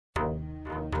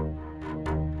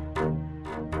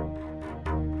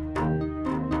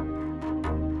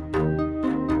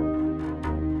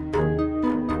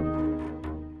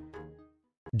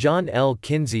John L.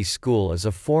 Kinsey School is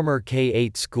a former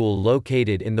K-8 school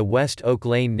located in the West Oak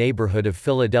Lane neighborhood of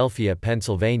Philadelphia,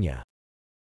 Pennsylvania.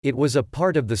 It was a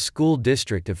part of the School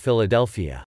District of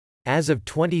Philadelphia. As of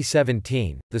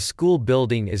 2017, the school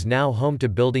building is now home to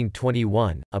Building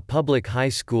 21, a public high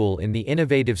school in the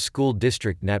innovative school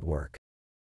district network.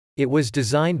 It was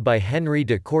designed by Henry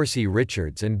deCoursey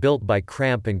Richards and built by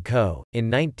Cramp Co.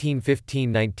 in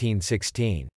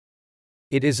 1915–1916.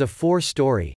 It is a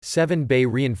 4-story, 7-bay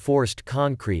reinforced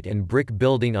concrete and brick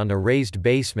building on a raised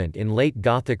basement in Late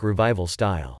Gothic Revival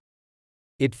style.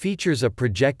 It features a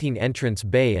projecting entrance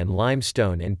bay and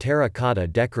limestone and terra cotta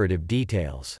decorative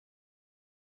details.